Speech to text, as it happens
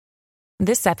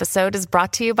This episode is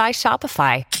brought to you by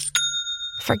Shopify.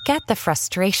 Forget the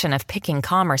frustration of picking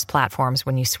commerce platforms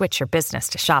when you switch your business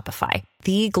to Shopify,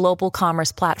 the global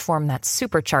commerce platform that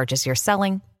supercharges your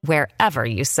selling wherever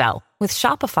you sell. With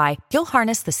Shopify, you'll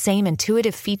harness the same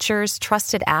intuitive features,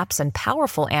 trusted apps, and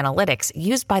powerful analytics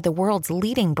used by the world's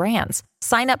leading brands.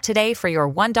 Sign up today for your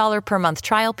 $1 per month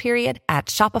trial period at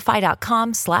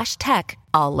shopify.com/tech,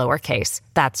 all lowercase.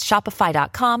 That's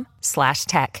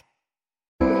shopify.com/tech.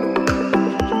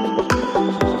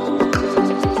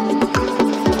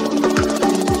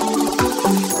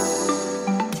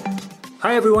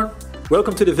 Hi everyone,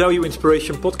 welcome to the Value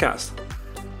Inspiration podcast.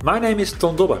 My name is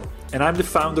Ton Dobbe and I'm the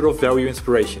founder of Value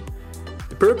Inspiration.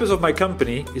 The purpose of my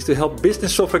company is to help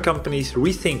business software companies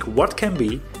rethink what can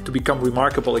be to become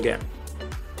remarkable again.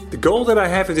 The goal that I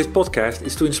have with this podcast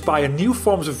is to inspire new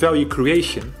forms of value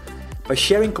creation by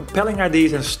sharing compelling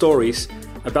ideas and stories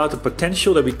about the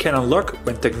potential that we can unlock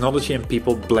when technology and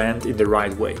people blend in the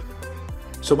right way.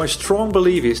 So my strong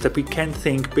belief is that we can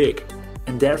think big,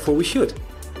 and therefore we should.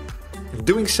 And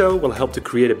doing so will help to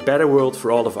create a better world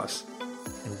for all of us.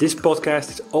 And this podcast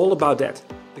is all about that.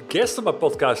 The guest on my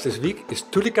podcast this week is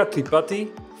Tulika Tripathi,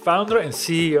 founder and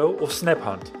CEO of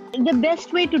SnapHunt. The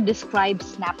best way to describe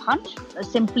SnapHunt,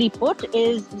 simply put,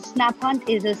 is SnapHunt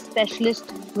is a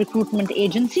specialist recruitment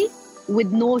agency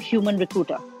with no human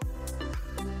recruiter.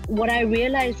 What I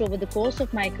realized over the course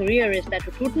of my career is that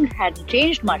recruitment hadn't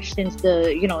changed much since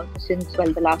the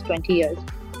last 20 years.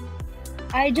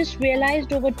 I just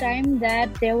realized over time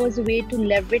that there was a way to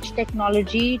leverage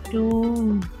technology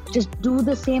to just do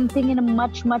the same thing in a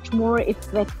much, much more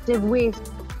effective way.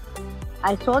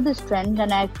 I saw this trend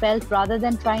and I felt rather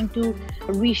than trying to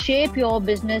reshape your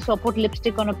business or put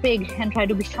lipstick on a pig and try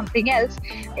to be something else,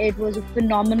 it was a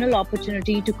phenomenal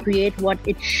opportunity to create what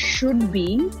it should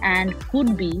be and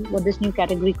could be, what this new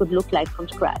category could look like from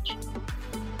scratch.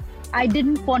 I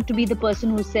didn't want to be the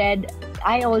person who said,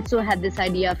 I also had this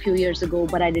idea a few years ago,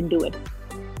 but I didn't do it.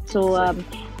 So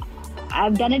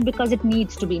I've done it because it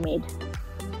needs to be made.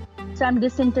 So I'm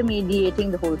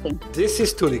disintermediating the whole thing. This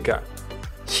is Tulika.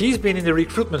 She's been in the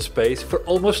recruitment space for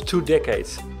almost 2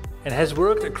 decades and has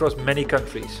worked across many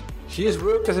countries. She has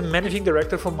worked as a managing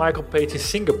director for Michael Page in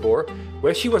Singapore,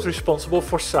 where she was responsible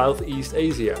for Southeast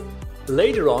Asia.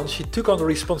 Later on, she took on the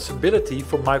responsibility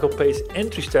for Michael Page's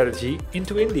entry strategy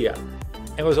into India,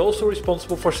 and was also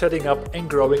responsible for setting up and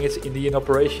growing its Indian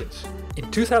operations.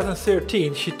 In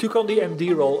 2013, she took on the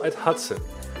MD role at Hudson,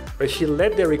 where she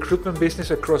led their recruitment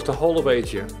business across the whole of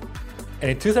Asia.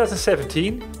 And in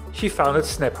 2017, she founded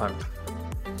SnapHunt.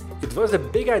 It was the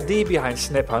big idea behind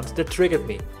SnapHunt that triggered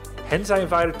me. Hence I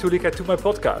invited Tulika to my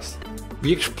podcast.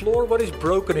 We explore what is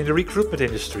broken in the recruitment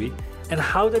industry and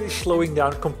how that is slowing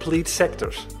down complete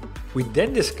sectors. We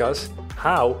then discuss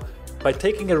how, by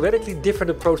taking a radically different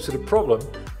approach to the problem,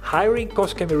 hiring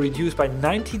costs can be reduced by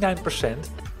 99%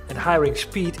 and hiring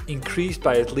speed increased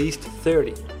by at least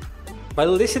 30%. By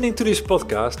listening to this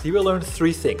podcast, you will learn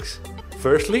 3 things.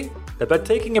 Firstly, that by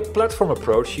taking a platform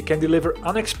approach, you can deliver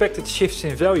unexpected shifts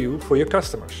in value for your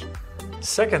customers.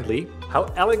 Secondly, how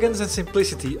elegance and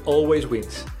simplicity always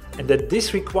wins, and that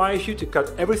this requires you to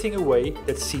cut everything away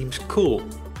that seems cool.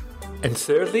 And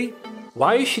thirdly,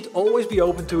 why you should always be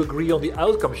open to agree on the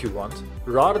outcomes you want,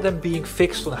 rather than being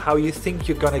fixed on how you think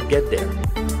you're gonna get there.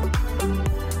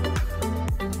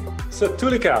 So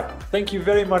Tulika, thank you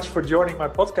very much for joining my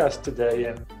podcast today,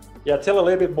 and tell a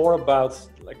little bit more about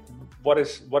what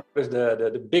is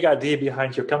the big idea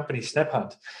behind your company,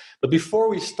 SnapHunt. But before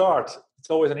we start, it's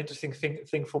always an interesting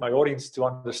thing for my audience to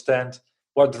understand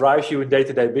what drives you in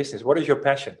day-to-day business. What is your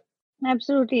passion?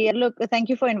 Absolutely. Look, thank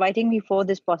you for inviting me for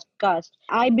this podcast.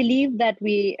 I believe that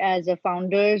we as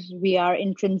founders, we are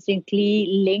intrinsically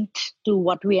linked to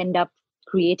what we end up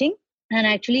creating. And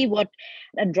actually what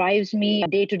drives me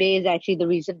day to day is actually the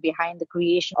reason behind the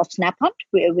creation of SnapHunt,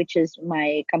 which is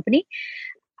my company.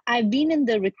 I've been in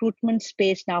the recruitment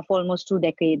space now for almost 2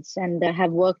 decades and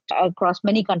have worked across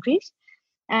many countries.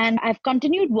 And I've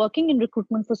continued working in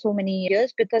recruitment for so many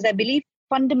years because I believe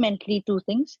fundamentally 2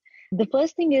 things. The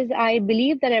first thing is I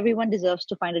believe that everyone deserves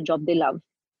to find a job they love.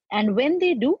 And when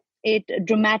they do, it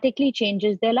dramatically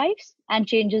changes their lives and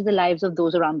changes the lives of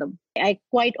those around them. I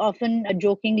quite often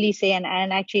jokingly say, and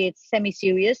actually it's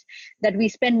semi-serious, that we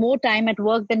spend more time at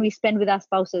work than we spend with our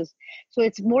spouses. So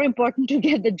it's more important to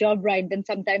get the job right than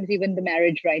sometimes even the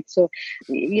marriage right. So,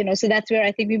 so that's where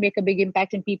I think we make a big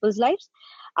impact in people's lives.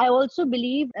 I also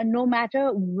believe no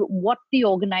matter what the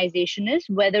organization is,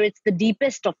 whether it's the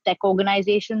deepest of tech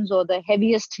organizations or the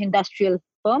heaviest industrial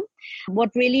firm.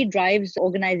 What really drives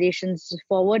organizations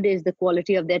forward is the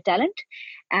quality of their talent.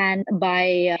 And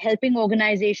by helping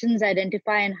organizations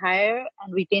identify and hire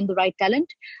and retain the right talent,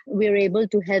 we're able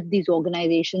to help these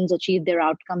organizations achieve their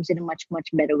outcomes in a much, much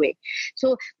better way.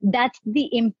 So that's the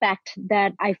impact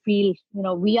that I feel,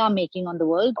 we are making on the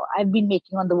world. I've been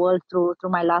making on the world through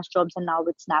my last jobs and now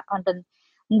with SnapHunt. And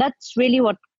that's really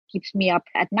what keeps me up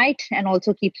at night and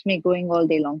also keeps me going all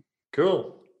day long.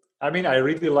 Cool. I mean, I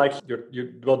really like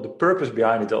the purpose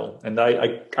behind it all. And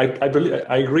I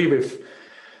agree with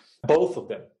both of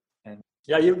them. And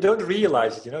yeah, you don't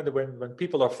realize it, that when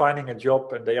people are finding a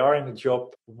job and they are in a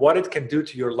job, what it can do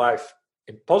to your life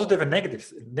in positive and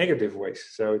negative ways.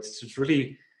 So it's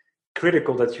really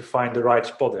critical that you find the right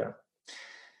spot there.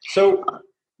 So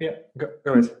yeah, go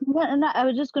ahead. Well, and I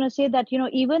was just going to say that,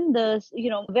 even the,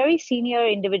 very senior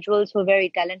individuals who are very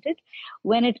talented,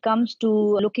 when it comes to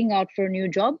looking out for a new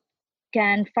job,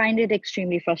 can find it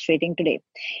extremely frustrating today.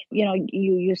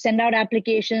 You send out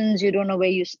applications, you don't know where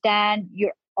you stand,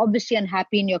 you're obviously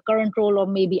unhappy in your current role or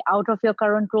maybe out of your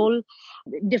current role.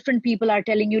 Different people are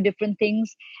telling you different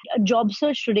things. A job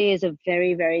search today is a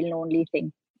very, very lonely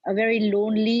thing. A very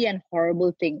lonely and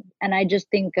horrible thing. And I just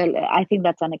think, I think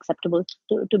that's unacceptable,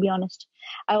 to be honest.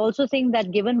 I also think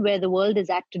that given where the world is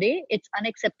at today, it's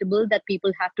unacceptable that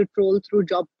people have to troll through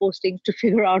job postings to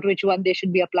figure out which one they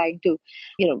should be applying to.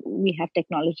 We have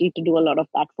technology to do a lot of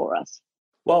that for us.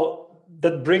 Well,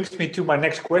 that brings me to my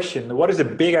next question. What is the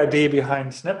big idea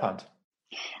behind SnapHunt?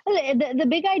 Well, the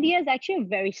big idea is actually a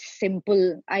very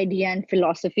simple idea and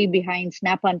philosophy behind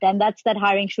SnapHunt, and that's that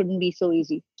hiring shouldn't be so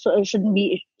easy. So it shouldn't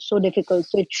be so difficult.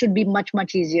 So it should be much,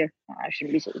 much easier. It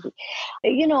shouldn't be so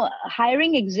easy.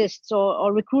 Hiring exists,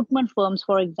 or recruitment firms,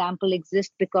 for example,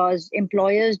 exist because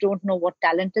employers don't know what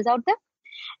talent is out there.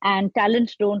 And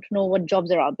talent don't know what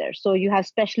jobs are out there. So you have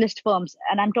specialist firms,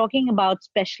 and I'm talking about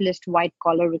specialist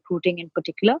white-collar recruiting in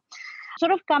particular,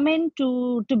 sort of come in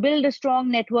to build a strong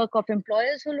network of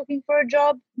employers who are looking for a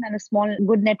job and a small,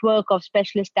 good network of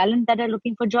specialist talent that are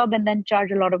looking for a job, and then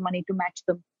charge a lot of money to match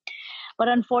them. But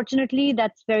unfortunately,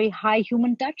 that's very high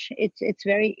human touch. It's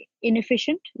very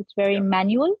inefficient. It's very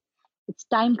manual. It's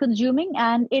time consuming,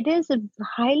 and it is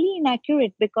highly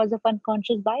inaccurate because of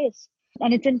unconscious bias.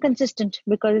 And it's inconsistent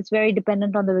because it's very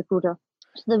dependent on the recruiter.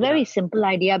 So the very simple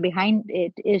idea behind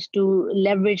it is to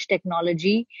leverage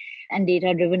technology and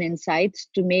data-driven insights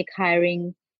to make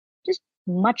hiring just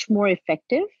much more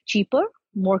effective, cheaper,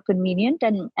 more convenient,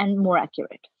 and more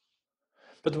accurate.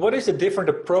 But what is the different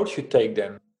approach you take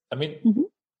then? I mean,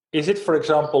 is it, for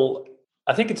example,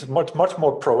 I think it's much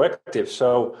more proactive.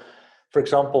 So, for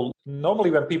example,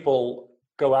 normally when people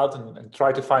go out and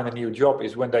try to find a new job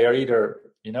is when they are either,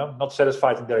 not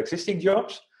satisfied in their existing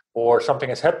jobs, or something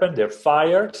has happened, they're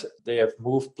fired, they have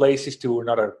moved places to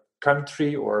another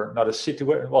country or another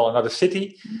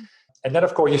city. And then,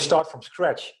 of course, you start from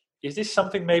scratch. Is this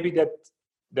something maybe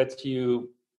that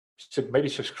you should maybe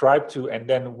subscribe to, and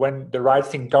then when the right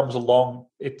thing comes along,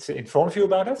 it informs you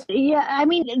about it? Yeah, I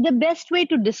mean, the best way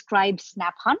to describe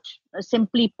SnapHunt,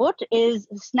 simply put, is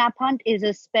SnapHunt is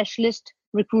a specialist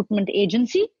recruitment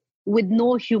agency with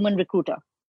no human recruiter.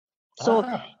 So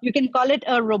you can call it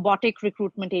a robotic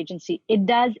recruitment agency. It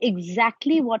does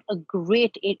exactly what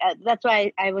that's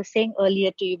why I was saying earlier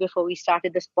to you before we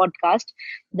started this podcast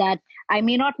that I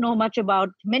may not know much about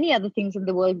many other things in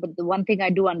the world, but the one thing I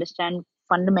do understand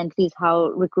fundamentally is how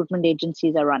recruitment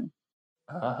agencies are run.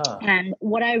 And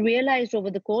what I realized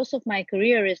over the course of my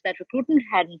career is that recruitment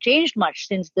hadn't changed much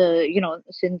since the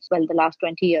last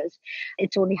 20 years.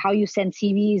 It's only how you send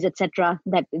CVs, etc.,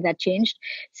 that changed.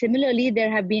 Similarly,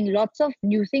 there have been lots of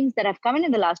new things that have come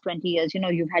in the last 20 years.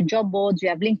 You've had job boards, you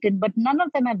have LinkedIn, but none of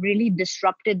them have really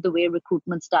disrupted the way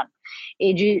recruitment's done.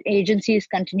 Agencies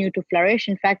continue to flourish.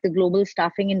 In fact, the global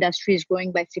staffing industry is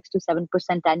growing by 6 to 7%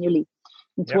 annually.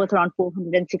 It's worth around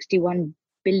 $461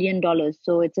 billion.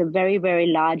 So it's a very, very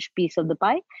large piece of the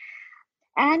pie.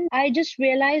 And I just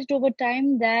realized over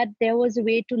time that there was a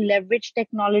way to leverage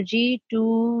technology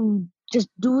to just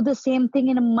do the same thing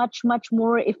in a much, much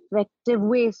more effective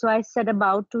way. So I set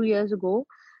about 2 years ago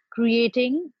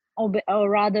creating or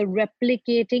rather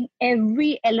replicating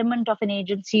every element of an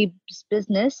agency's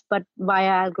business, but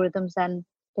via algorithms and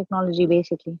technology,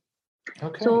 basically.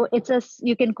 Okay. So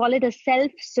you can call it a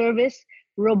self-service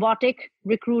robotic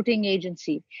recruiting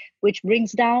agency, which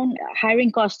brings down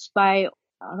hiring costs by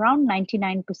around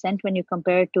 99% when you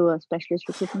compare it to a specialist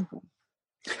recruitment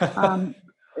firm.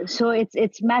 So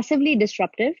it's massively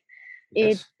disruptive.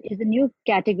 It is a new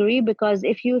category because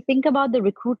if you think about the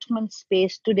recruitment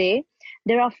space today,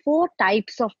 there are 4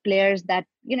 types of players that,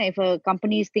 if a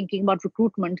company is thinking about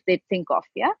recruitment, they think of.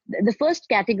 Yeah. The first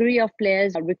category of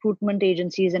players are recruitment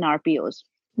agencies and RPOs.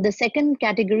 The second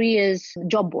category is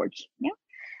job boards. Yeah.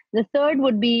 The third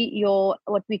would be your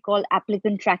what we call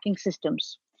applicant tracking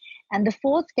systems. And the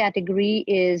fourth category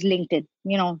is LinkedIn,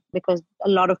 because a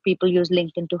lot of people use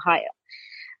LinkedIn to hire.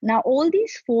 Now, all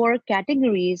these 4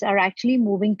 categories are actually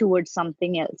moving towards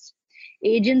something else.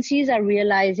 Agencies are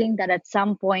realizing that at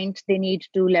some point they need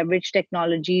to leverage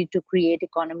technology to create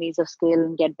economies of scale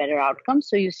and get better outcomes.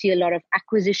 So you see a lot of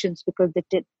acquisitions because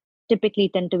they typically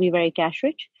tend to be very cash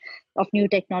rich of new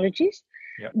technologies.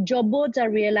 Yep. Job boards are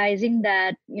realizing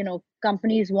that,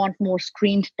 companies want more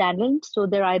screened talent. So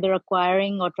they're either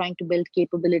acquiring or trying to build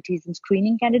capabilities in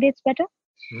screening candidates better.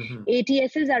 Mm-hmm.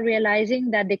 ATSs are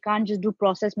realizing that they can't just do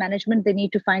process management. They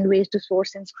need to find ways to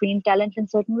source and screen talent in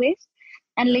certain ways.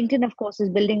 And LinkedIn, of course, is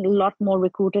building a lot more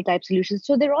recruiter type solutions.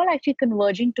 So they're all actually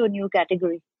converging to a new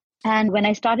category. And when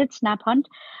I started SnapHunt,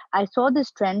 I saw this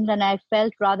trend and I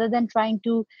felt rather than trying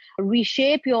to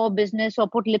reshape your business or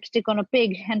put lipstick on a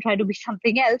pig and try to be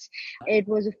something else, it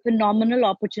was a phenomenal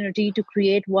opportunity to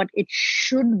create what it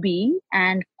should be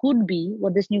and could be,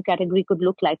 what this new category could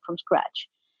look like from scratch.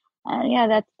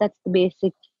 And that's the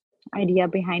basic idea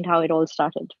behind how it all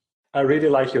started. I really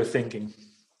like your thinking.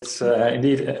 It's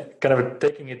indeed kind of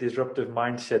taking a disruptive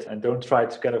mindset and don't try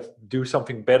to kind of do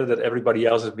something better that everybody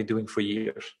else has been doing for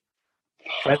years.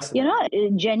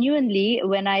 Genuinely,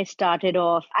 when I started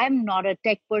off, I'm not a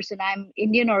tech person. I'm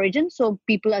Indian origin, so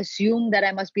people assume that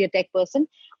I must be a tech person.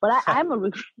 But I'm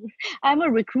a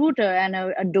recruiter and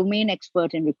a domain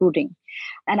expert in recruiting,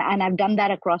 and I've done that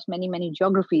across many, many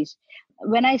geographies.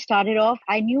 When I started off,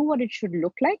 I knew what it should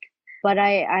look like, but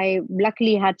I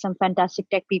luckily had some fantastic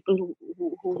tech people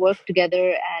who worked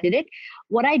together and did it.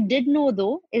 What I did know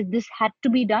though is this had to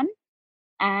be done,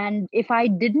 and if I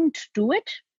didn't do it,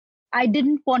 I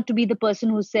didn't want to be the person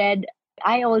who said,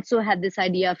 I also had this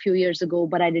idea a few years ago,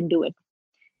 but I didn't do it.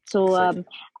 So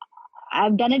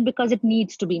I've done it because it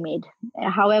needs to be made,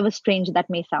 however strange that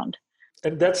may sound.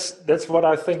 And that's what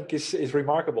I think is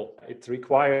remarkable. It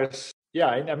requires,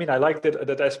 I like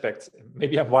that aspect.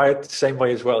 Maybe I'm wired the same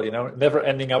way as well, never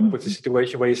ending up with a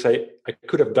situation where you say, I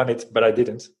could have done it, but I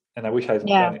didn't. And I wish I had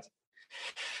done it.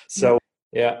 So,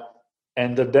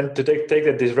 And then to take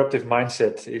that disruptive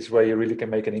mindset is where you really can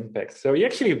make an impact. So you're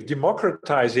actually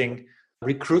democratizing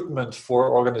recruitment for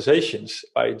organizations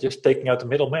by just taking out the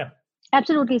middleman.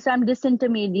 Absolutely. So I'm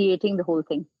disintermediating the whole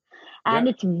thing. And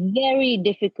it's very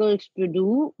difficult to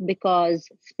do because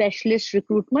specialist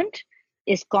recruitment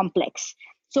is complex.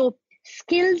 So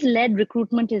skills-led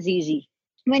recruitment is easy.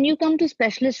 When you come to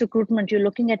specialist recruitment, you're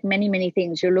looking at many, many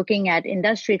things. You're looking at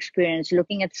industry experience,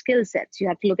 looking at skill sets. You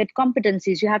have to look at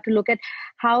competencies. You have to look at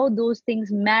how those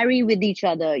things marry with each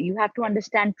other. You have to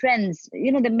understand trends.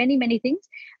 There are many, many things.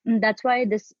 And that's why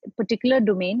this particular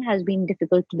domain has been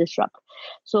difficult to disrupt.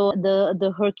 So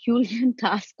the Herculean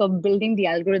task of building the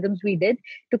algorithms we did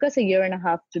took us 1.5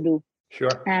 years to do.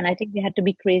 Sure. And I think we had to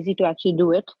be crazy to actually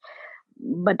do it.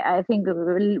 But I think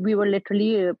we were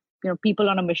literally people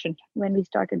on a mission when we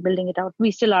started building it out. We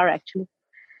still are actually.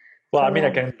 Well, I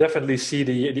can definitely see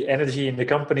the energy in the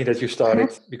company that you started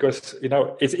because,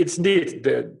 it's indeed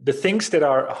the things that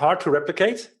are hard to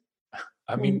replicate.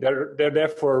 They're there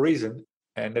for a reason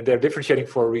and they're differentiating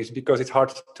for a reason because it's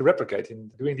hard to replicate.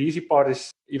 And doing the easy part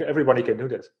is everybody can do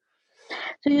that.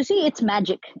 So you see, it's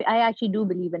magic. I actually do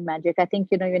believe in magic. I think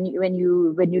when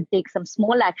you take some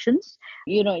small actions,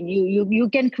 you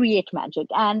can create magic.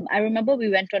 And I remember we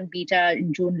went on beta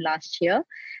in June last year,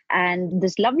 and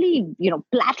this lovely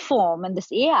platform and this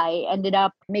AI ended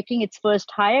up making its first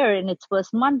hire in its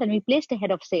first month, and we placed a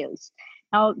head of sales.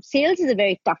 Now, sales is a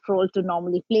very tough role to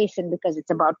normally place in because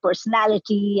it's about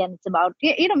personality and it's about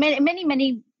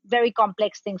many very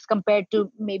complex things compared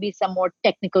to maybe some more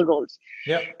technical roles.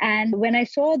 Yeah. And when I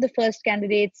saw the first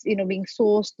candidates, being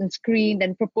sourced and screened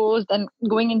and proposed and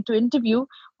going into interview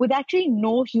with actually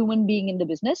no human being in the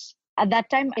business, at that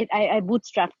time, I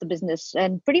bootstrapped the business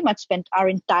and pretty much spent our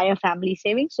entire family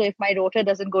savings. So if my daughter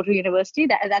doesn't go to university,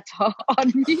 that's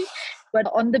on me, but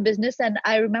on the business. And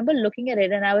I remember looking at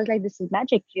it and I was like, this is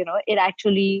magic. It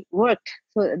actually worked.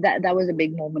 So that was a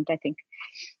big moment, I think.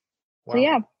 Wow. So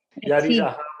yeah. These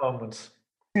aha moments.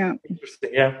 Yeah.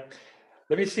 Interesting. Yeah.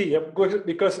 Let me see.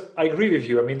 Because I agree with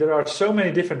you. There are so many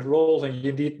different roles and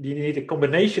you need a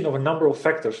combination of a number of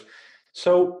factors.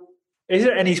 So is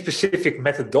there any specific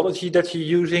methodology that you're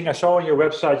using? I saw on your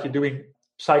website you're doing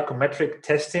psychometric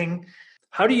testing.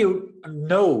 How do you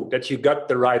know that you got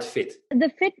the right fit? The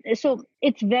fit, so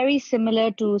it's very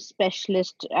similar to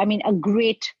specialist. I mean, a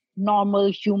great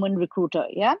normal human recruiter.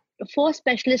 Yeah. For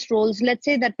specialist roles, let's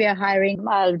say that we are hiring,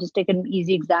 I'll just take an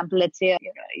easy example. Let's say,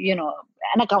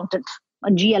 an accountant,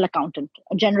 a GL accountant,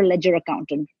 a general ledger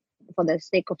accountant, for the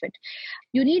sake of it.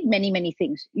 You need many, many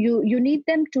things. You need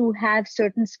them to have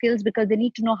certain skills because they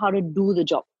need to know how to do the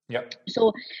job. Yeah.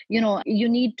 So, you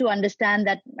need to understand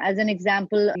that, as an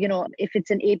example, if it's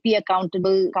an AP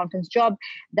accountant's job,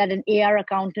 that an AR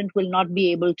accountant will not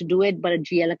be able to do it, but a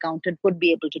GL accountant would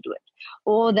be able to do it.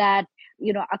 Or that,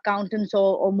 accountants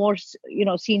or more,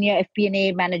 senior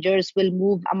FP&A managers will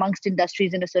move amongst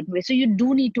industries in a certain way. So you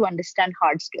do need to understand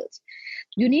hard skills.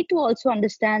 You need to also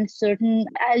understand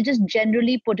I'll just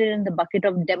generally put it in the bucket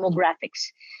of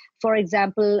demographics. For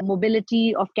example,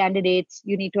 mobility of candidates,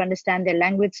 you need to understand their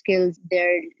language skills,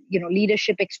 their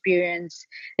leadership experience,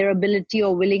 their ability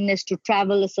or willingness to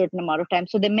travel a certain amount of time.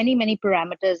 So there are many, many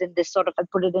parameters in this I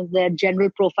put it in their general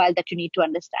profile that you need to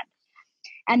understand.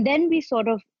 And then we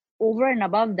over and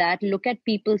above that, look at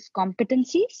people's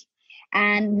competencies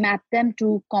and map them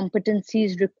to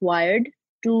competencies required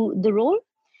to the role.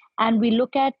 And we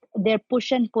look at their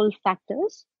push and pull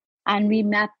factors, and we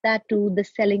map that to the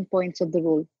selling points of the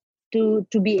role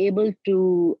to be able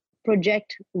to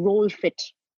project role fit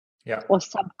or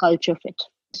subculture fit.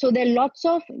 So there are lots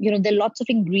of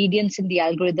ingredients in the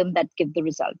algorithm that give the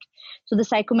result. So the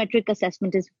psychometric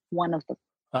assessment is one of them.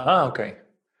 Okay.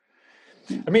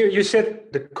 I mean, you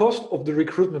said the cost of the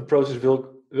recruitment process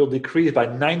will decrease by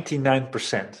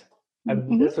 99%.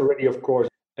 And that's already, of course,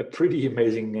 a pretty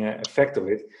amazing effect of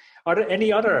it. Are there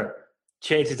any other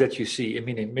changes that you see? I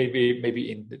mean,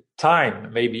 maybe in the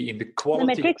time, maybe in the quality.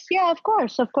 The metrics, yeah, of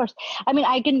course. I mean,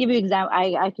 I can give you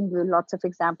I can give you lots of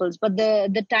examples, but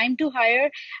the time to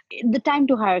hire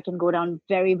can go down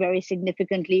very, very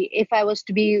significantly. If I was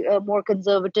to be more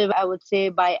conservative, I would say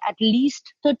by at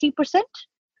least 30%.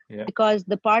 Yeah. Because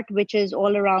the part which is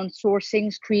all around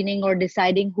sourcing, screening, or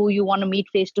deciding who you want to meet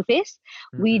face to face,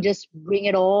 we just bring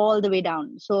it all the way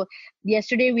down. So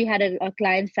yesterday we had a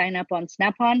client sign up on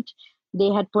SnapHunt. They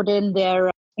had put in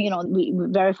their, we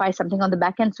verify something on the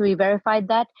back end. So we verified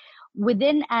that.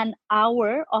 Within an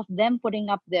hour of them putting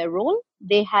up their role,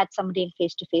 they had somebody in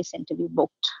face-to-face interview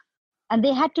booked. And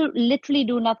they had to literally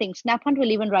do nothing. SnapHunt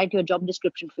will even write your job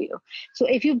description for you. So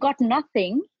if you've got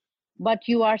nothing, but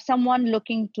you are someone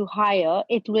looking to hire,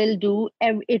 it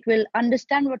will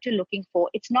understand what you're looking for.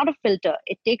 It's not a filter.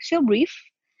 It takes your brief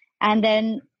and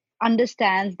then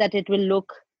understands that it will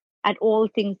look at all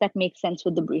things that make sense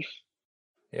with the brief.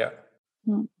 Yeah.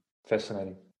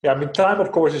 Fascinating. Yeah, I mean, time,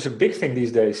 of course, is a big thing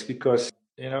these days because,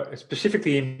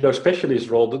 specifically in those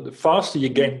specialist roles, the faster you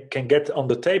can get around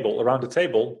the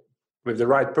table with the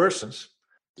right persons,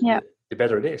 the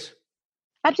better it is.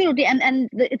 Absolutely. And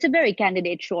it's a very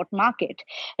candidate short market,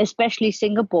 especially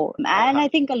Singapore. And I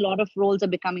think a lot of roles are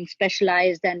becoming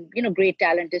specialized and, great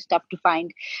talent is tough to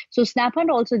find. So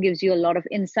SnapHunt also gives you a lot of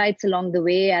insights along the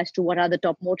way as to what are the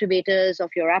top motivators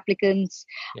of your applicants.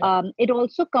 Yeah. It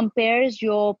also compares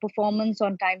your performance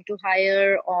on time to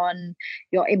hire, on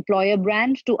your employer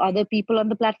brand to other people on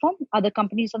the platform, other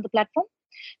companies on the platform.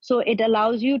 So it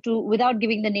allows you to, without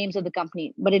giving the names of the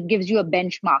company, but it gives you a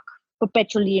benchmark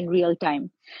perpetually in real time.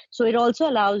 So it also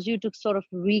allows you to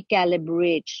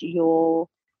recalibrate your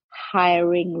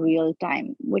hiring real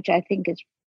time, which I think is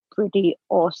pretty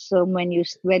awesome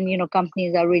when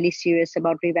companies are really serious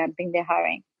about revamping their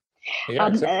hiring. Yeah,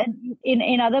 exactly.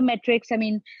 In other metrics, I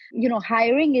mean,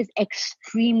 hiring is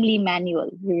extremely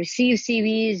manual. You receive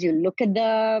CVs, you look at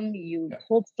them, you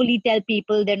hopefully tell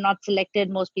people they're not selected.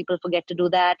 Most people forget to do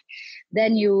that.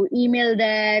 Then you email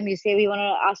them, you say, we want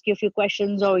to ask you a few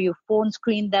questions, or you phone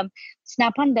screen them.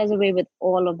 SnapHunt does away with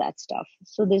all of that stuff.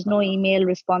 So there's no email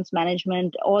response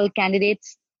management. All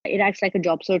candidates, it acts like a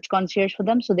job search concierge for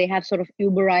them. So they have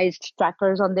Uberized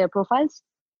trackers on their profiles.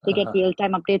 They get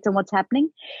real-time updates on what's happening.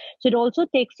 So it also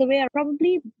takes away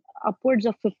probably upwards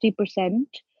of 50%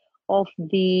 of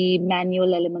the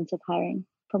manual elements of hiring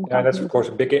from companies. That's, of course,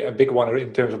 a big one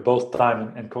in terms of both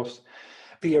time and cost.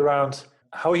 Be around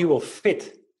how you will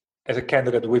fit as a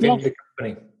candidate within the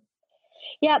company.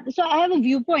 Yeah, so I have a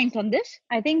viewpoint on this.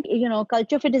 I think,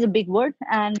 culture fit is a big word,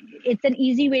 and it's an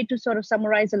easy way to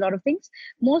summarize a lot of things.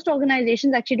 Most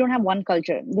organizations actually don't have one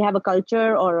culture. They have a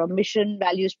culture or a mission,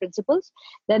 values, principles.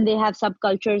 Then they have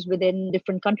subcultures within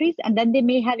different countries. And then they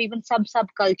may have even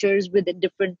sub-cultures within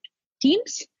different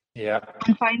teams Yeah.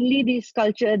 And finally, these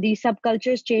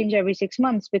subcultures change every 6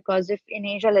 months, because if in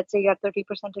Asia, let's say you have 30%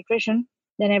 attrition,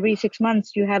 then every 6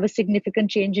 months you have a significant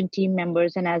change in team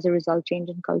members, and as a result, change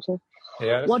in culture.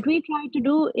 Yeah. What we try to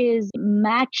do is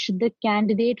match the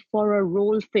candidate for a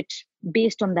role fit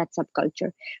based on that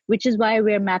subculture, which is why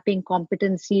we're mapping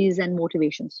competencies and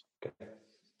motivations. Okay.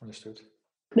 Understood.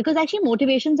 Because actually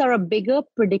motivations are a bigger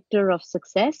predictor of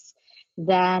success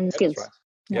than skills. That's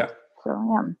right. Yeah.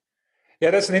 So Yeah,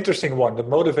 that's an interesting one. The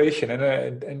motivation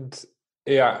and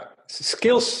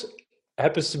skills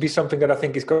happens to be something that I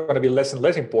think is going to be less and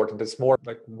less important. It's more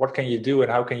like, what can you do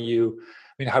and how can you?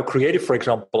 I mean, how creative, for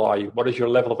example, are you? What is your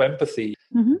level of empathy?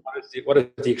 Mm-hmm. What is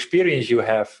the experience you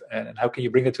have, and how can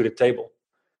you bring it to the table?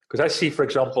 Because I see, for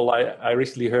example, I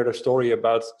recently heard a story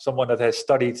about someone that has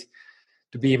studied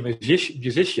to be a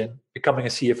musician becoming a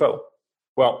CFO.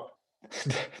 Well,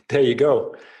 there you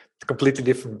go. Completely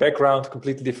different background,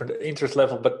 completely different interest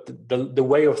level, but the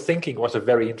way of thinking was a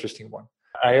very interesting one.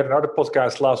 I had another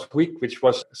podcast last week, which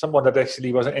was someone that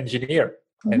actually was an engineer,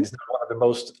 Mm-hmm. and is now one of the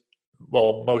most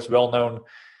well-known,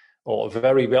 or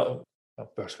very well,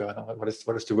 what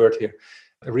is the word here?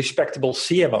 A respectable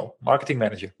CMO, marketing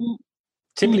manager,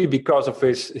 simply because of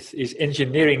his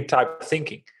engineering type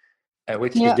thinking,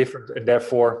 which is different, and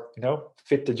therefore,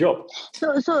 fit the job.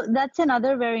 So that's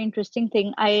another very interesting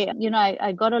thing.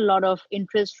 I got a lot of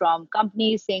interest from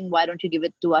companies saying, why don't you give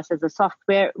it to us as a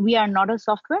software? We are not a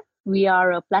software. We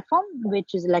are a platform,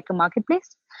 which is like a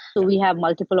marketplace. So we have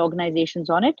multiple organizations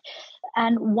on it.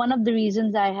 And one of the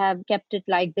reasons I have kept it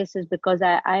like this is because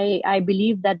I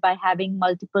believe that by having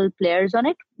multiple players on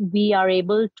it, we are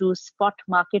able to spot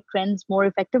market trends more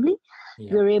effectively.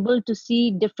 Yeah. We're able to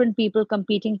see different people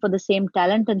competing for the same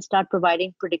talent and start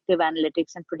providing predictive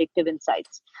analytics and predictive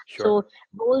insights. Sure. So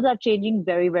roles are changing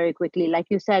very, very quickly. Like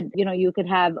you said, you could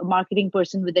have a marketing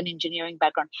person with an engineering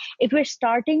background. If we're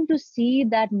starting to see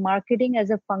that marketing as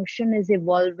a function is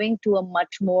evolving to a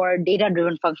much more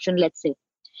data-driven function, let's say,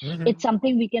 mm-hmm. It's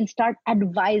something we can start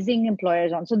advising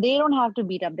employers on. So they don't have to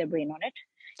beat up their brain on it.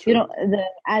 True.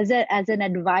 As an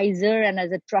advisor and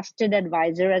as a trusted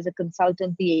advisor, as a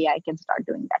consultant, the AI can start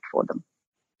doing that for them.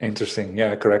 Interesting.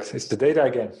 Yeah, correct. It's the data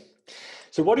again.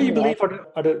 So what do you believe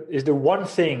is the one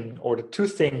thing or the two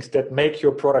things that make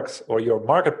your products or your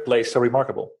marketplace so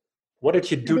remarkable? What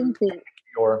did you do to make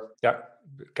your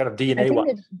kind of DNA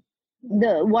one?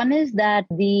 The one is that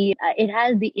it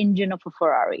has the engine of a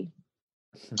Ferrari.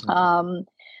 Mm-hmm.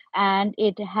 And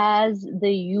it has the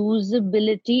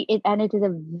usability, and it is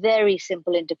a very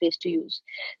simple interface to use.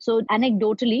 So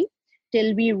anecdotally,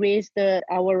 till we raised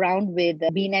our round with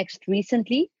BeNext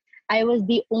recently, I was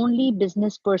the only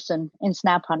business person in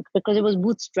SnapHunt because it was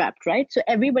bootstrapped, right? So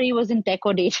everybody was in tech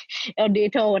or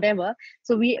data or whatever.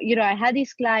 So I had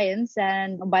these clients,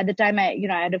 and by the time I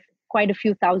had quite a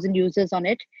few thousand users on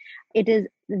it. It is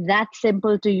that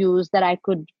simple to use that I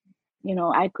could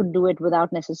do it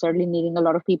without necessarily needing a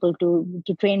lot of people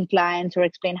to train clients or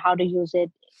explain how to use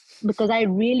it, because I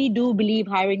really do believe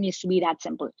hiring needs to be that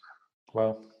simple.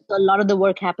 Wow. So a lot of the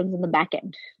work happens in the back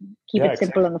end. Keep it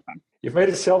simple on the front. You've made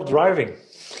it self-driving.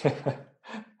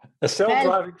 A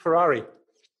self-driving Ferrari.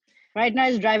 Right now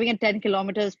it's driving at 10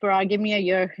 kilometers per hour. Give me a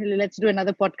year. Let's do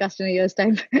another podcast in a year's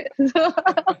time.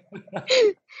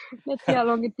 Let's see how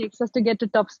long it takes us to get to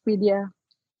top speed. Yeah.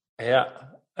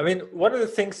 I mean, one of the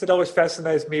things that always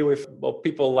fascinates me with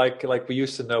people like we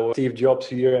used to know Steve Jobs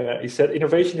here, he said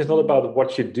innovation is not about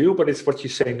what you do, but it's what you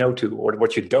say no to or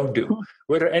what you don't do.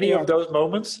 Were there any of those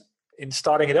moments in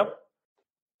starting it up?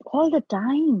 All the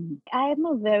time. I am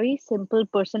a very simple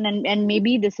person, and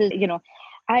maybe this is,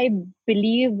 I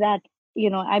believe that,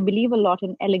 I believe a lot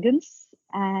in elegance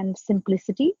and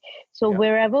simplicity. So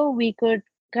wherever we could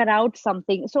cut out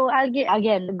something. So I'll give,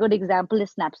 again, a good example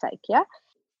is Snapsike. Yeah.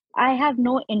 I have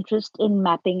no interest in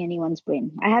mapping anyone's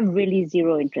brain. I have really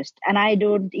zero interest. And I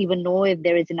don't even know if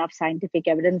there is enough scientific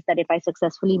evidence that if I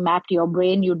successfully mapped your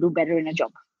brain, you do better in a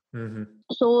job. Mm-hmm.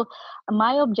 So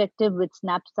my objective with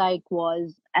Snapsike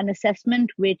was an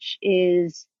assessment which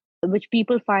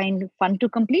people find fun to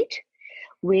complete,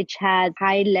 which has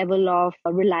high level of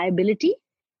reliability,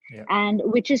 and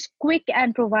which is quick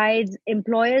and provides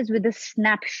employers with a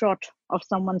snapshot of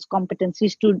someone's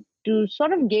competencies to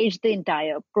sort of gauge the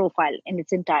entire profile in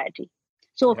its entirety.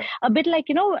 So a bit like,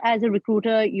 as a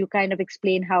recruiter, you kind of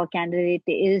explain how a candidate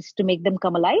is to make them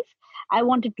come alive. I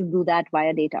wanted to do that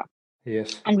via data.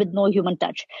 Yes. And with no human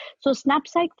touch. So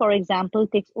Snapsike, for example,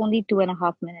 takes only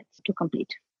 2.5 minutes to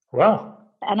complete. Wow.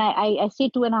 And I say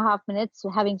 2.5 minutes.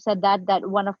 Having said that, that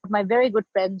one of my very good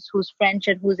friends who's French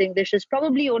and whose English is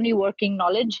probably only working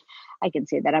knowledge. I can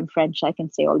say that I'm French. I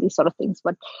can say all these sort of things,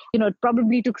 but it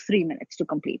probably took 3 minutes to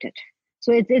complete it.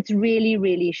 So it's really,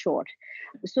 really short.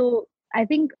 So I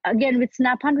think, again, with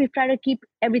SnapHunt, we've tried to keep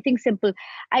everything simple.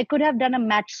 I could have done a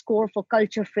match score for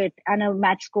culture fit and a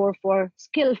match score for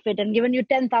skill fit and given you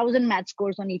 10,000 match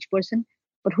scores on each person,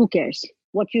 but who cares?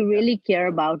 What you really care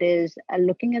about is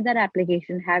looking at that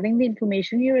application, having the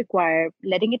information you require,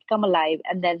 letting it come alive,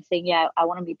 and then saying, yeah, I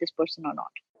want to meet this person or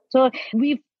not. So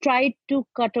we've tried to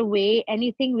cut away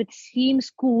anything which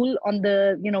seems cool on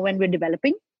the, when we're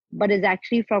developing, but is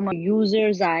actually from a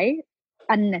user's eye,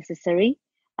 unnecessary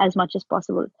as much as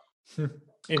possible.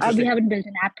 We haven't built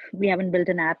an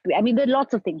app. I mean, there are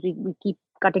lots of things. We keep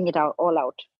cutting it out, all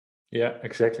out. Yeah,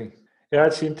 exactly. Yeah,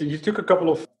 it seemed you took a couple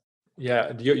of,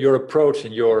 your approach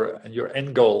and your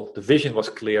end goal, the vision was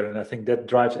clear. And I think that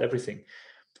drives everything.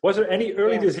 Was there any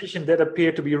early decision that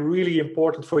appeared to be really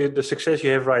important for you, the success you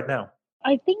have right now?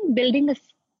 I think building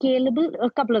a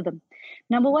couple of them.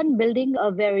 Number one, building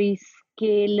a very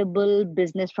scalable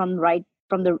business from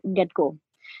the get-go.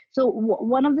 So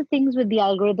one of the things with the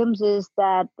algorithms is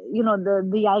that,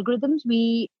 the algorithms,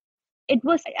 it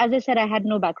was, as I said, I had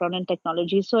no background in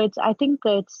technology. So I think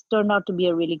it's turned out to be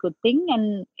a really good thing.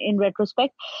 And in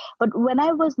retrospect, but when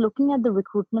I was looking at the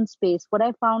recruitment space, what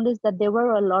I found is that there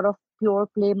were a lot of pure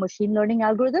play machine learning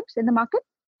algorithms in the market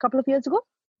a couple of years ago.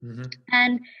 Mm-hmm.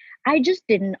 And I just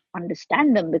didn't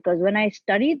understand them, because when I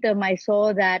studied them, I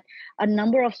saw that a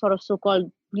number of sort of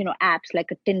so-called, apps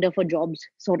like a Tinder for jobs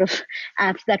sort of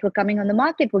apps that were coming on the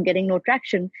market were getting no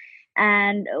traction.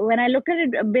 And when I looked at it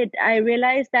a bit, I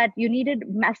realized that you needed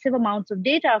massive amounts of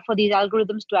data for these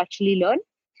algorithms to actually learn.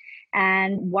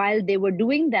 And while they were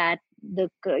doing that, your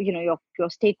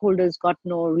stakeholders got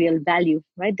no real value,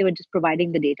 right? They were just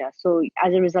providing the data. So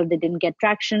as a result, they didn't get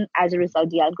traction. As a result,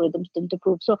 the algorithms didn't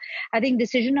improve. So I think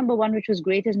decision number one, which was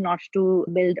great, is not to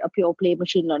build a pure play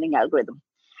machine learning algorithm.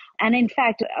 And in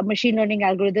fact, machine learning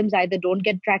algorithms either don't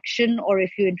get traction, or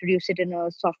if you introduce it in a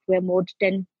software mode,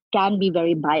 can be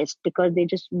very biased, because they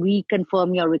just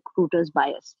reconfirm your recruiter's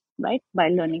bias, right, by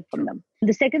learning from them.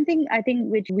 The second thing I think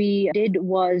which we did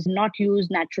was not use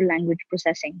natural language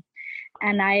processing.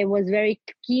 And I was very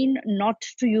keen not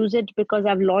to use it, because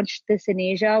I've launched this in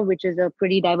Asia, which is a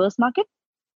pretty diverse market.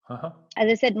 Uh-huh. As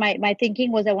I said, my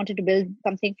thinking was I wanted to build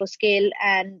something for scale.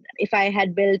 And if I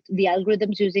had built the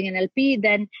algorithms using NLP,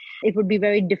 then it would be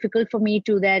very difficult for me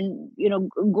to then,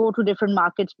 go to different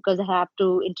markets, because I have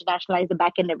to internationalize the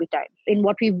back end every time. In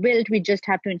what we've built, we just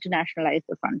have to internationalize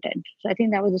the front end. So I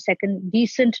think that was the second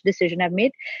decent decision I've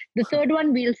made. The third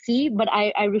one we'll see, but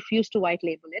I refuse to white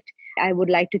label it. I would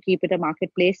like to keep it a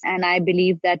marketplace. And I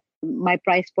believe that my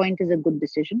price point is a good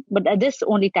decision. But this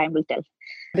only time will tell.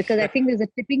 Because I think there's a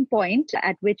tipping point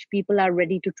at which people are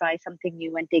ready to try something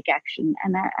new and take action.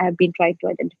 And I've been trying to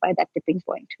identify that tipping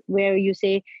point where you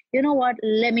say, you know what,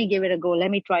 let me give it a go.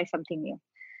 Let me try something new.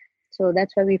 So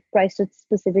that's why we've priced it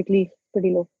specifically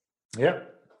pretty low. Yeah.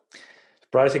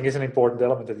 Pricing is an important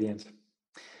element at the end.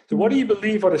 So what do you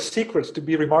believe are the secrets to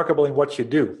be remarkable in what you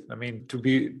do? I mean,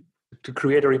 to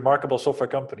create a remarkable software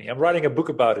company. I'm writing a book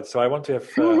about it, so I want to have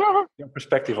your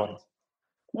perspective on it.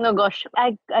 No, gosh,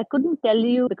 I couldn't tell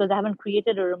you, because I haven't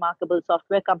created a remarkable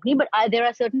software company, but there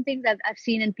are certain things I've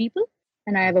seen in people,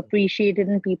 and I have appreciated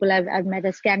in people I've met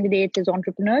as candidates, as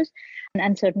entrepreneurs,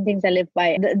 and certain things I live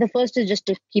by. The first is just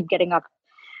to keep getting up.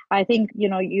 I think,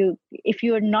 if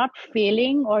you're not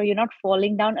failing or you're not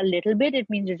falling down a little bit, it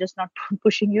means you're just not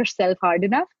pushing yourself hard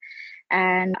enough.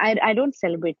 And I don't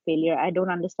celebrate failure. I don't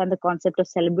understand the concept of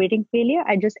celebrating failure.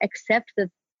 I just accept that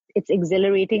it's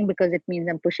exhilarating, because it means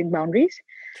I'm pushing boundaries.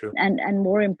 True. And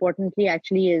more importantly,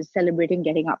 actually, is celebrating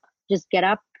getting up. Just get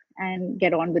up and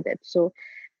get on with it. So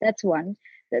that's one.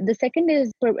 The second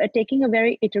is taking a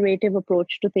very iterative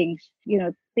approach to things.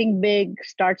 Think big,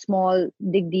 start small,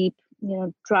 dig deep.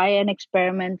 Try and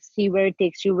experiment, see where it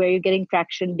takes you, where you're getting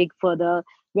traction, dig further.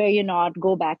 Where you're not,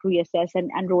 go back, reassess,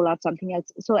 and roll out something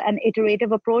else. So an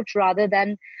iterative approach, rather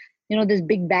than this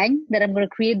big bang that I'm going to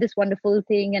create this wonderful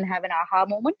thing and have an aha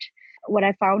moment. What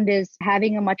I found is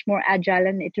having a much more agile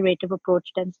and iterative approach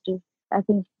tends to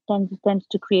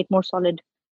create more solid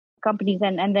companies.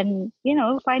 And then,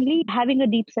 finally, having a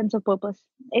deep sense of purpose.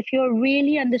 If you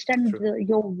really understand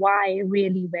your why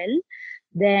really well,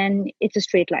 then it's a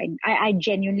straight line. I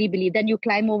genuinely believe. Then you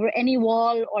climb over any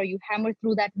wall, or you hammer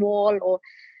through that wall, or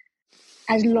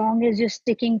as long as you're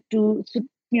sticking to,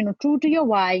 true to your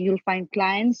why, you'll find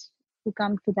clients who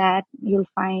come to that. You'll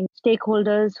find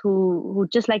stakeholders who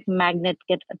just like magnet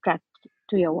get attracted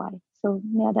to your why. So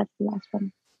yeah, that's the last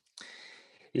one.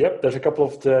 Yep, there's a couple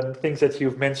of the things that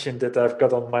you've mentioned that I've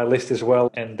got on my list as well.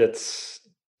 And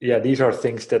these are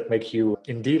things that make you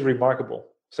indeed remarkable.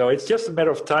 So it's just a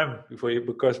matter of time before you,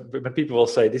 because when people will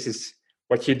say this is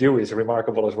what you do is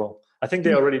remarkable as well. I think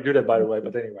they already do that, by the way,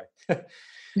 but anyway.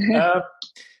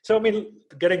 So, I mean,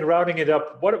 rounding it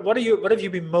up, what have you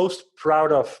been most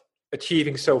proud of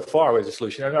achieving so far with the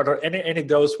solution? And are there any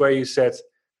anecdotes where you said,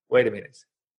 wait a minute,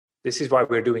 this is why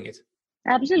we're doing it?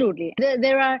 Absolutely.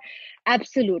 There are,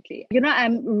 absolutely.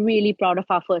 I'm really proud of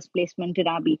our first placement in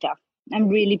our beta. I'm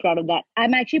really proud of that.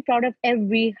 I'm actually proud of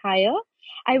every hire.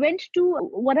 I went to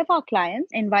one of our clients,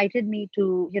 invited me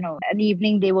to, an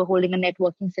evening. They were holding a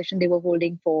networking session. They were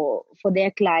holding for their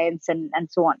clients and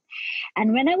so on.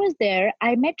 And when I was there,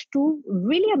 I met two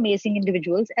really amazing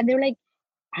individuals, and they were like,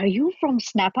 "Are you from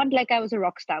SnapHunt?" Like I was a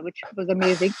rock star, which was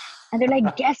amazing. And they're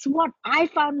like, "Guess what? I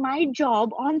found my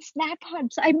job on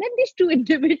SnapHunt." So I met these two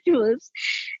individuals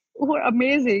who were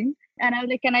amazing. And I was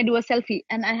like, "Can I do a selfie?"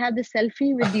 And I had the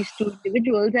selfie with these two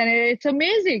individuals. And it's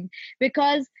amazing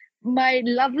because my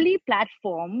lovely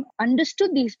platform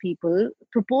understood these people,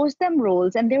 proposed them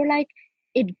roles, and they were like,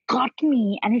 it got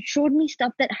me and it showed me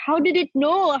stuff that how did it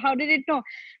know?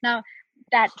 Now,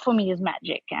 that for me is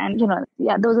magic. And,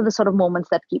 those are the sort of moments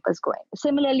that keep us going.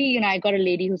 Similarly, I got a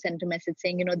lady who sent a message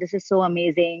saying, this is so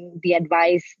amazing. The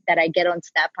advice that I get on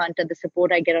SnapHunt and the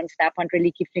support I get on SnapHunt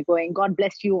really keeps me going. God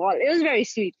bless you all. It was very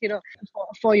sweet,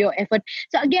 for your effort.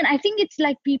 So again, I think it's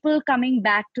like people coming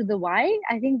back to the why.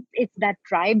 I think it's that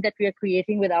tribe that we are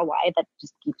creating with our why that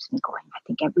just keeps me going, I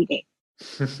think, every day.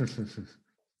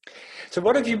 So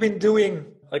what have you been doing,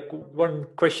 like one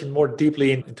question more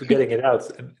deeply into getting it out,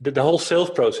 the whole sales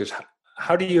process,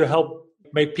 how do you help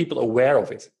make people aware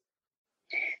of it?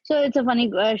 So it's a funny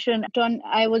question, Ton.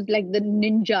 I was like the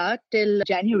ninja till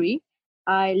January.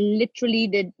 I literally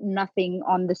did nothing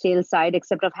on the sales side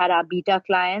except I've had our beta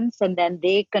clients, and then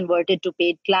they converted to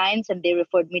paid clients, and they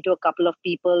referred me to a couple of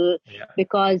people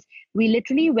because we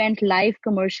literally went live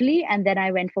commercially, and then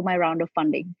I went for my round of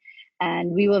funding.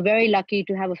 And we were very lucky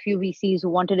to have a few VCs who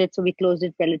wanted it, so we closed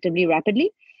it relatively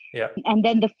rapidly. Yeah. And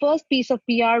then the first piece of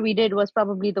PR we did was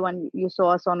probably the one you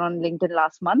saw us on LinkedIn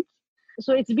last month.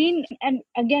 So it's been, and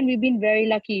again, we've been very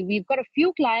lucky. We've got a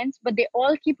few clients, but they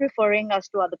all keep referring us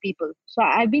to other people. So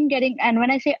I've been getting, and when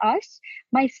I say us,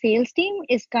 my sales team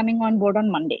is coming on board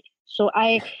on Monday. So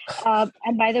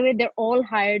and by the way, they're all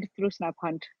hired through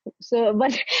SnapHunt. So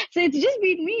it's just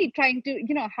been me trying to,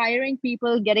 hiring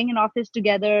people, getting an office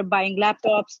together, buying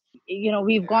laptops.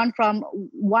 We've gone from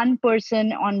one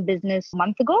person on business a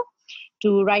month ago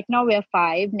to right now we're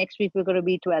 5. Next week we're going to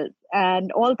be 12, and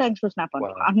all thanks to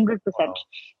SnapHunt, 100%. Wow.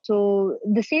 So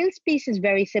the sales piece is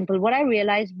very simple. What I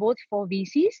realized both for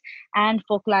VCs and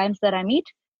for clients that I meet,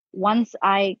 once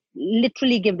I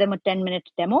literally give them a 10-minute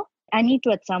demo, I need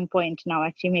to at some point now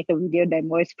actually make a video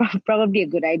demo. It's probably a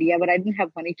good idea, but I didn't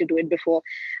have money to do it before.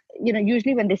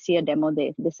 Usually when they see a demo,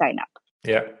 they sign up.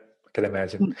 Yeah, I can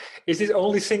imagine. Is this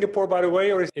only Singapore, by the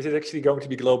way, or is it actually going to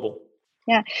be global?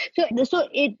 Yeah, so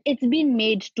it's been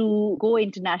made to go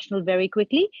international very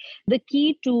quickly. The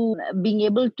key to being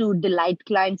able to delight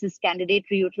clients is candidate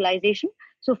reutilization.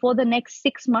 So for the next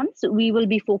 6 months, we will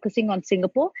be focusing on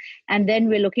Singapore, and then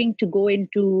we're looking to go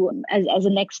into, as a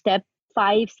next step,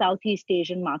 5 Southeast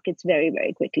Asian markets very,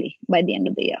 very quickly by the end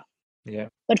of the year. Yeah.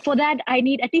 But for that, I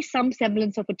need at least some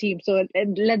semblance of a team. So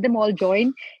let them all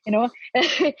join, get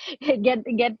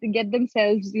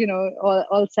themselves,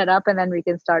 all set up, and then we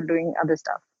can start doing other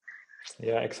stuff.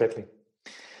 Yeah, exactly.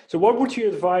 So what would you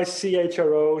advise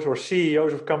CHROs or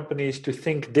CEOs of companies to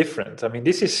think different? I mean,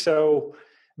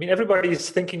 everybody is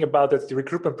thinking about the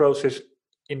recruitment process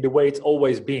in the way it's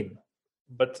always been.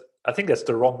 But I think that's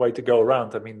the wrong way to go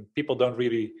around. I mean, people don't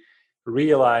really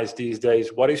realize these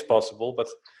days what is possible, but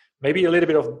maybe a little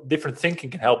bit of different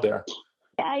thinking can help there.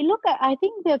 I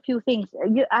think there are a few things.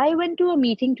 I went to a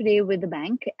meeting today with the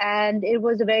bank, and it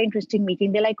was a very interesting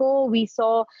meeting. They're like, "Oh, we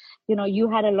saw, you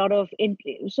had a lot of..."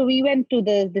 So we went to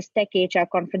this Tech HR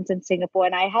conference in Singapore,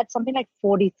 and I had something like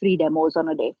 43 demos on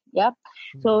a day. Yeah.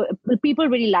 Mm-hmm. So people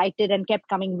really liked it and kept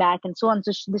coming back and so on.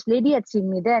 So this lady had seen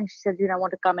me there, and she said, "I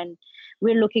want to come, and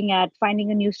we're looking at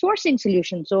finding a new sourcing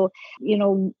solution. So,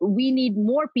 we need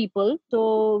more people.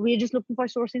 So we're just looking for a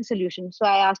sourcing solution." So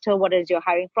I asked her, "What is your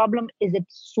hiring problem? Is it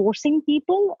sourcing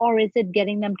people, or is it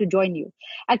getting them to join you?"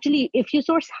 Actually, if you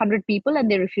source 100 people and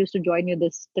they refuse to join you,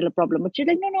 there's still a problem. But she's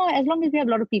like, no, as long as we have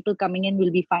a lot of people coming in,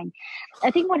 we'll be fine.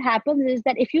 I think what happens is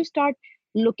that if you start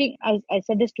looking, I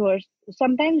said this to her,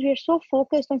 sometimes we're so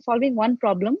focused on solving one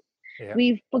problem,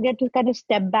 we forget to kind of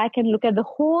step back and look at the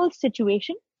whole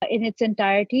situation in its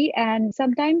entirety. And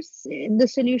sometimes the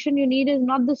solution you need is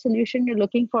not the solution you're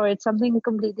looking for. It's something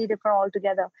completely different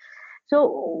altogether. So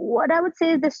what I would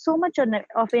say is there's so much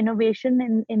of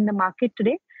innovation in the market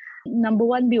today. Number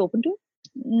one, be open to.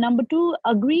 Number two,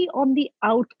 agree on the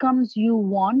outcomes you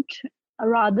want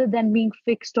rather than being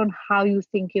fixed on how you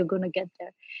think you're going to get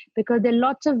there. Because there are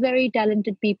lots of very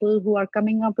talented people who are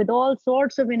coming up with all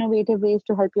sorts of innovative ways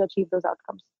to help you achieve those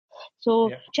outcomes.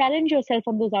 So challenge yourself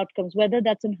on those outcomes, whether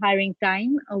that's on hiring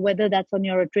time, or whether that's on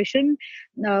your attrition,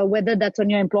 whether that's on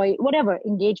your employee, whatever,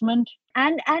 engagement.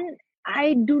 And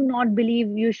I do not believe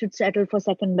you should settle for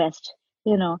second best.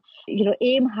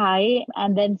 Aim high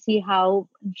and then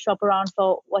shop around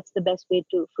for what's the best way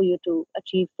for you to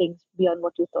achieve things beyond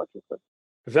what you thought you could.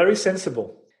 Very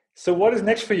sensible. So what is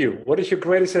next for you? What is your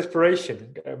greatest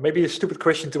aspiration? Maybe a stupid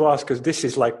question to ask, because this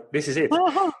is it. This is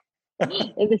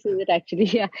it, actually.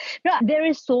 Yeah. No, there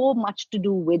is so much to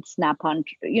do with SnapHunt.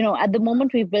 At the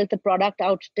moment, we've built the product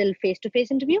out till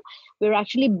face-to-face interview. We're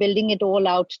actually building it all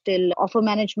out till offer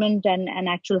management and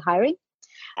actual hiring.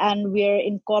 And we're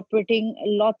incorporating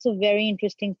lots of very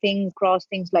interesting things across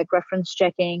things like reference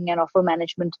checking and offer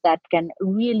management that can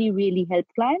really, really help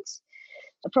clients.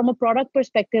 From a product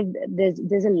perspective,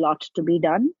 there's a lot to be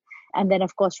done. And then,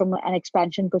 of course, from an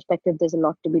expansion perspective, there's a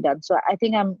lot to be done. So I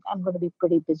think I'm going to be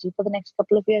pretty busy for the next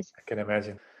couple of years. I can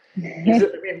imagine.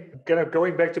 Kind of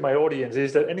going back to my audience,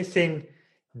 is there anything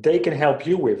they can help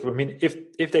you with? I mean,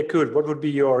 if they could, what would be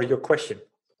your question?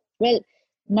 Well,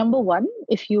 number one,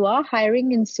 if you are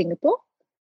hiring in Singapore,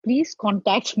 please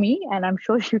contact me, and I'm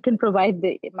sure you can provide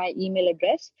my email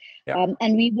address. Yeah.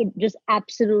 And we would just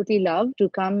absolutely love to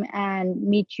come and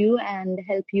meet you and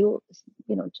help you,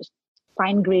 just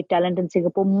find great talent in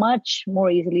Singapore much more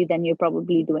easily than you're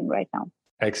probably doing right now.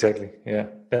 Exactly. Yeah,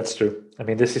 that's true. I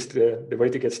mean, this is the way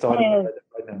to get started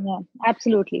right now. Yeah,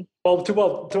 absolutely. Well,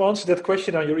 to answer that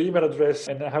question on your email address,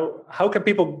 and how can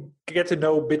people get to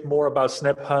know a bit more about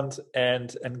SnapHunt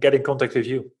and get in contact with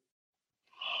you?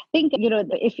 I think,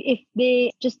 if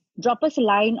they just drop us a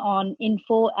line on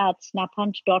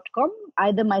info@snaphunt.com,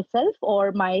 either myself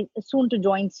or my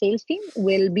soon-to-join sales team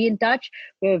will be in touch.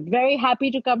 We're very happy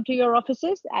to come to your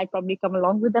offices. I'd probably come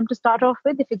along with them to start off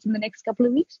with if it's in the next couple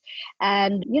of weeks.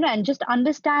 And, and just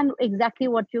understand exactly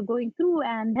what you're going through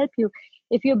and help you.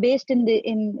 If you're based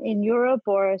in Europe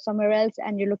or somewhere else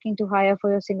and you're looking to hire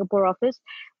for your Singapore office,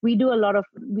 we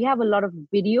have a lot of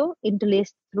video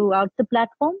interlaced throughout the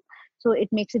platform. So it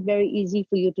makes it very easy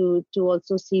for you to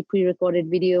also see pre-recorded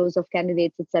videos of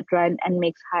candidates, etc., and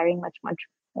makes hiring much, much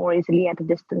more easily at a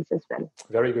distance as well.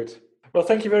 Very good. Well,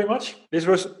 thank you very much. This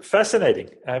was fascinating.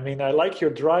 I mean, I like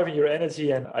your drive and your energy,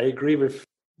 and I agree with,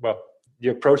 the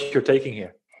approach you're taking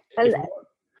here.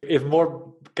 If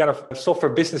more kind of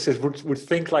software businesses would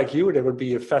think like you, there would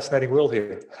be a fascinating world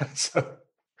here.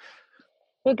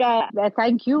 Look,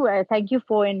 thank you. Thank you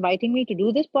for inviting me to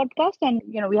do this podcast. And,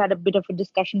 we had a bit of a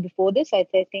discussion before this. I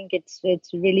think it's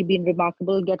really been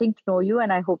remarkable getting to know you,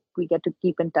 and I hope we get to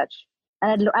keep in touch.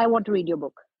 And I want to read your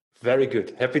book. Very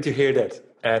good. Happy to hear that.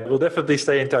 And we'll definitely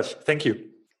stay in touch. Thank you.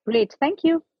 Great. Thank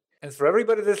you. And for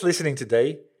everybody that's listening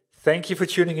today, thank you for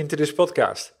tuning into this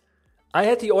podcast. I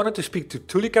had the honor to speak to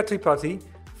Tulika Tripathi,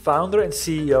 founder and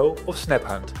CEO of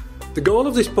SnapHunt. The goal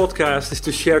of this podcast is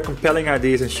to share compelling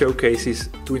ideas and showcases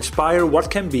to inspire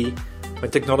what can be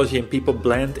when technology and people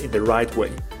blend in the right way.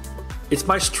 It's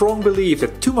my strong belief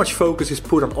that too much focus is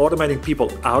put on automating people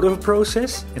out of a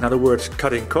process, in other words,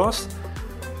 cutting costs,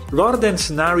 rather than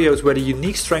scenarios where the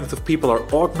unique strength of people are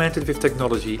augmented with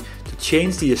technology to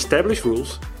change the established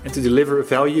rules and to deliver a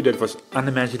value that was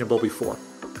unimaginable before.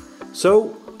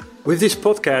 So, with this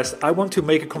podcast, I want to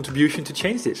make a contribution to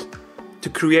change this, to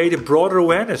create a broader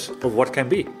awareness of what can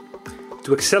be,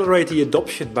 to accelerate the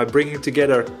adoption by bringing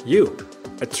together you,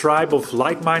 a tribe of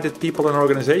like-minded people and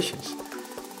organizations,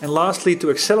 and lastly, to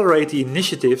accelerate the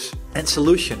initiatives and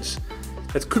solutions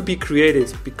that could be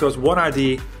created because one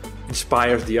idea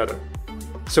inspires the other.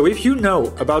 So if you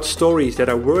know about stories that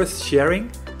are worth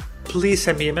sharing, please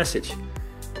send me a message.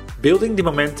 Building the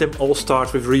momentum all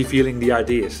starts with revealing the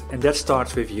ideas, and that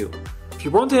starts with you. If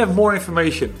you want to have more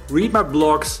information, read my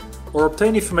blogs, or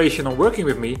obtain information on working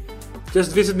with me,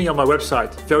 just visit me on my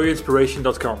website,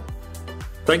 valueinspiration.com.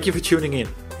 Thank you for tuning in.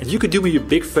 And you could do me a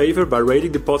big favor by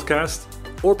rating the podcast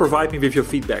or provide me with your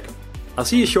feedback. I'll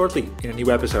see you shortly in a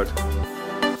new episode.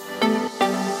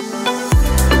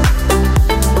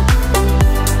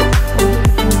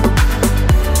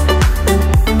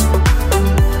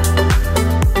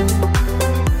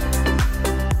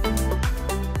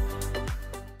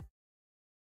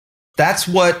 That's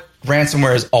what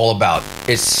ransomware is all about.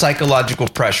 It's psychological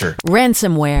pressure.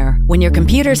 Ransomware, when your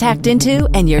computer's hacked into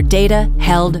and your data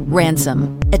held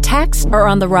ransom. Attacks are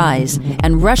on the rise,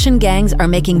 and Russian gangs are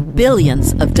making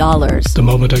billions of dollars. The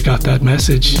moment I got that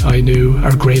message, I knew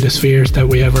our greatest fears that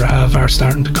we ever have are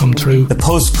starting to come true. The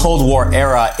post-Cold War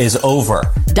era is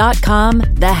over. .com,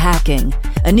 The Hacking.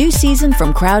 A new season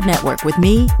from Crowd Network with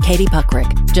me, Katie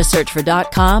Puckrick. Just search for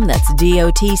 .com, that's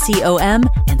DOTCOM,